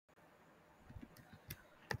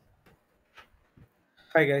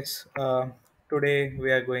Hi guys, today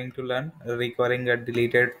we are going to learn recovering a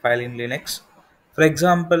deleted file in Linux. For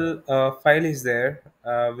example, a file is there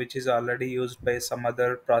which is already used by some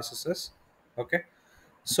other processes. Okay,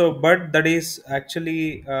 so but that is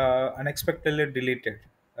actually unexpectedly deleted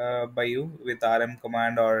by you with RM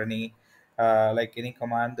command or any like any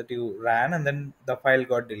command that you ran, and then the file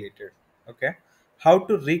got deleted. Okay, how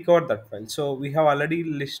to recover that file? So we have already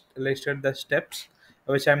listed the steps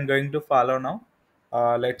which I'm going to follow now.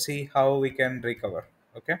 Let's see how we can recover.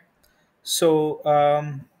 Okay, so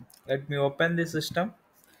let me open the system.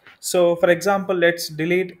 So for example, let's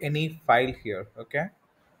delete any file here. Okay,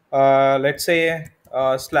 let's say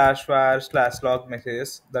slash var slash log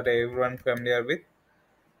messages that everyone familiar with.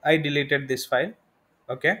 I deleted this file.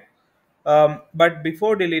 Okay, but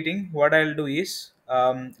before deleting, what I'll do is,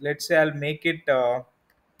 let's say I'll make it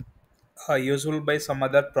usable by some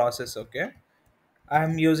other process. Okay,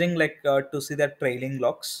 I'm using like to see the trailing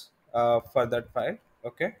logs for that file.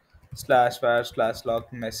 Okay, slash var slash log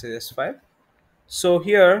messages file. So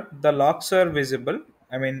here the logs are visible.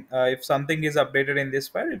 I mean, if something is updated in this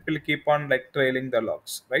file, it will keep on like trailing the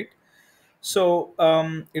logs, right? So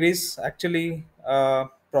it is actually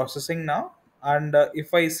processing now. And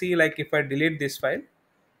if I see, like, if I delete this file,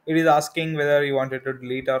 it is asking whether you wanted to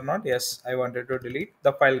delete or not. Yes, I wanted to delete.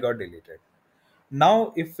 The file got deleted.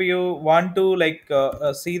 Now if you want to like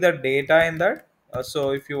see the data in that,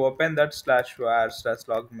 so if you open that slash var slash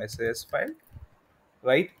log messages file,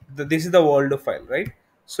 right, this is the world file, right?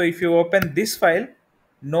 So if you open this file,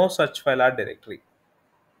 no such file or directory,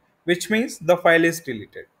 which means the file is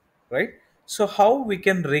deleted, right? So how we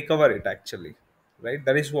can recover it actually, right?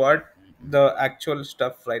 That is what the actual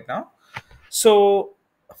stuff right now. So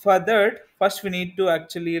for that, first we need to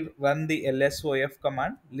actually run the lsof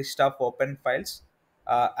command, list of open files.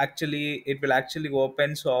 Actually, it will actually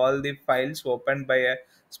open so all the files opened by a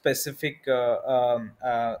specific,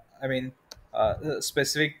 I mean,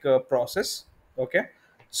 specific process. Okay.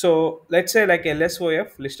 So let's say like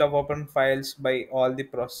lsof, list of open files by all the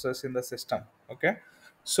processes in the system. Okay.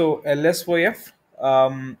 So lsof,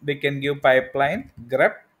 we can give pipeline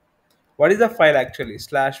grep. What is the file actually?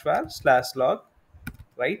 Slash var slash log,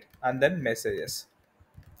 right? And then messages.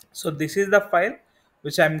 So this is the file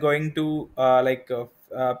which I'm going to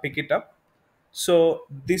pick it up. So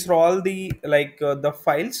these are all the the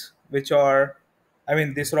files which are, I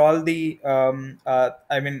mean, these are all the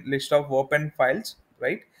I mean, list of open files,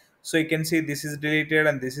 right? So you can see this is deleted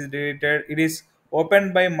and this is deleted. It is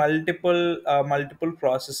opened by multiple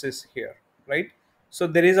processes here, right? So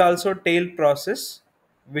there is also tail process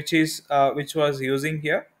which is which was using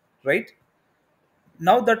here, right?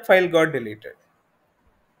 Now that file got deleted.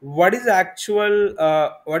 What is actual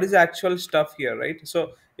stuff here, right?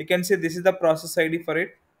 So you can see this is the process ID for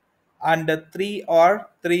it, and 3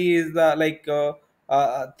 is the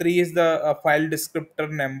three is the file descriptor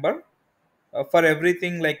number. For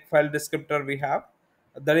everything like file descriptor we have,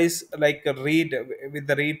 there is like a read with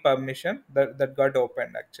the read permission that got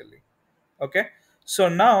opened actually. Okay, so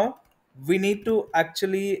now we need to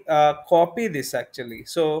actually copy this actually.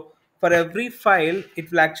 So for every file it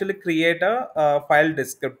will actually create a file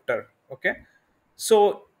descriptor. Okay,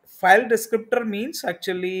 so file descriptor means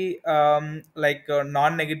actually like a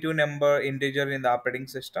non-negative number integer in the operating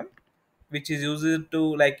system, which is used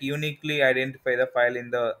to like uniquely identify the file in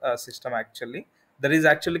the system actually, that is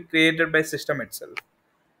actually created by system itself,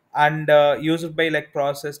 and used by like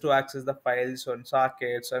process to access the files on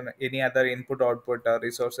sockets and any other input output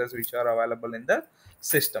resources which are available in the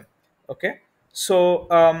system. Okay,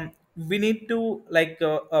 so we need to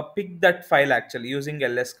pick that file actually using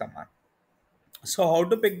ls command. So how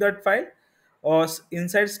to pick that file? Or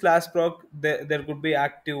inside slash proc there could be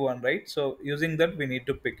active one, right? So using that we need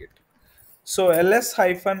to pick it. So ls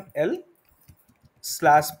hyphen l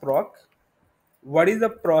slash proc, what is the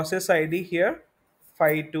process id here?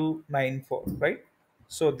 5294, right?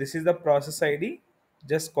 So this is the process id.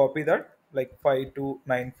 Just copy that, like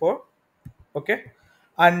 5294. Okay,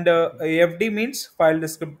 and fd means file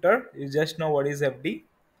descriptor. You just know what is fd.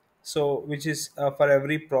 So which is for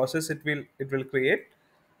every process it will create.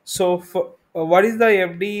 So for what is the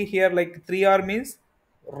fd here? Like 3r means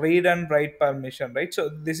read and write permission, right? So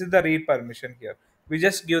this is the read permission here. We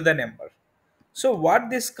just give the number. So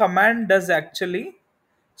what this command does actually,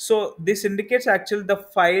 so this indicates actually the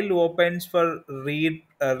file opens for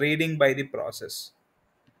reading by the process.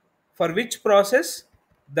 For which process?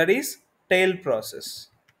 That is tail process.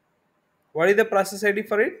 What is the process ID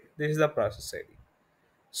for it? This is the process ID.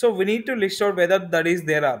 So we need to list out whether that is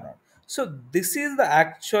there or not. So this is the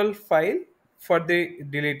actual file for the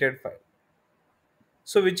deleted file.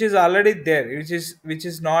 so which is already there, which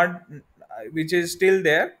is not, which is still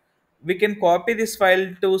there. We can copy this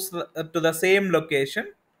file to the same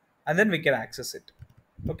location, and then we can access it.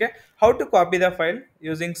 Okay, how to copy the file?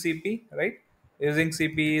 Using cp, right? Using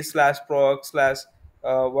cp slash proc slash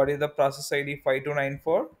what is the process id,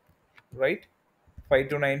 5294, right?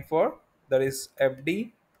 5294, that is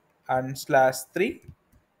fd and slash 3.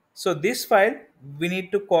 So this file we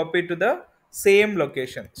need to copy to the same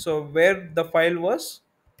location, so where the file was,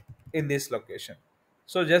 in this location.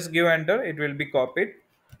 So just give enter, it will be copied.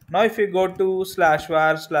 Now if you go to slash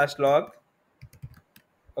var slash log,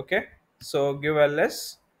 okay, so give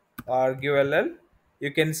ls or give ll,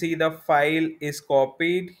 you can see the file is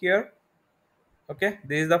copied here. Okay,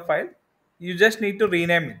 this is the file. You just need to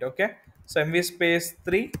rename it. Okay, so mv space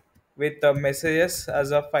 3 with the messages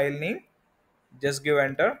as a file name. Just give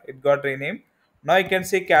enter, it got renamed. Now you can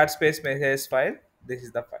see cat space messages file, this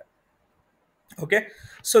is the file. Okay,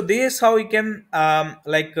 so this is how you can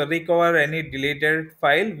like recover any deleted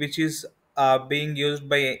file which is being used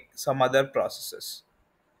by some other processes.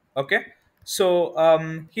 Okay, so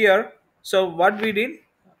here, so what we did,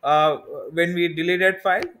 uh, when we deleted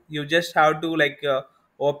file, you just have to like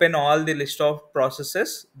open all the list of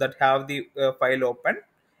processes that have the file open.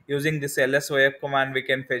 Using this lswf command we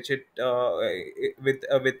can fetch it with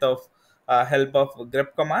the help of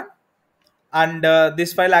grep command. And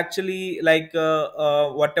this file actually like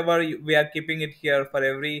whatever we are keeping it here for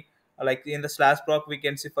every like in the slash proc we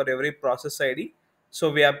can see for every process id. So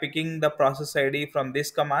we are picking the process id from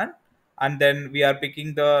this command, and then we are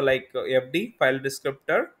picking the like fd file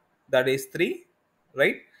descriptor, that is 3,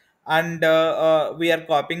 right? And we are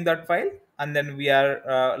copying that file, and then we are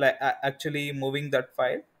actually moving that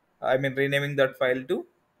file, I mean renaming that file to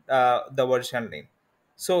the version name.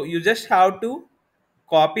 So you just have to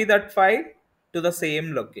copy that file to the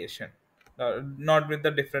same location, not with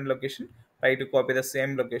the different location. Try to copy the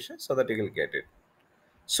same location so that you will get it.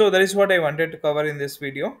 So that is what I wanted to cover in this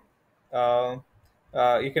video.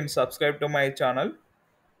 uh, you can subscribe to my channel.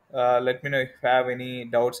 Let me know if you have any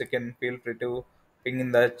doubts, you can feel free to ping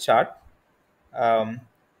in the chat.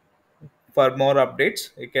 For more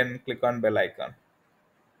updates you can click on bell icon.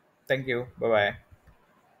 Thank you, bye bye.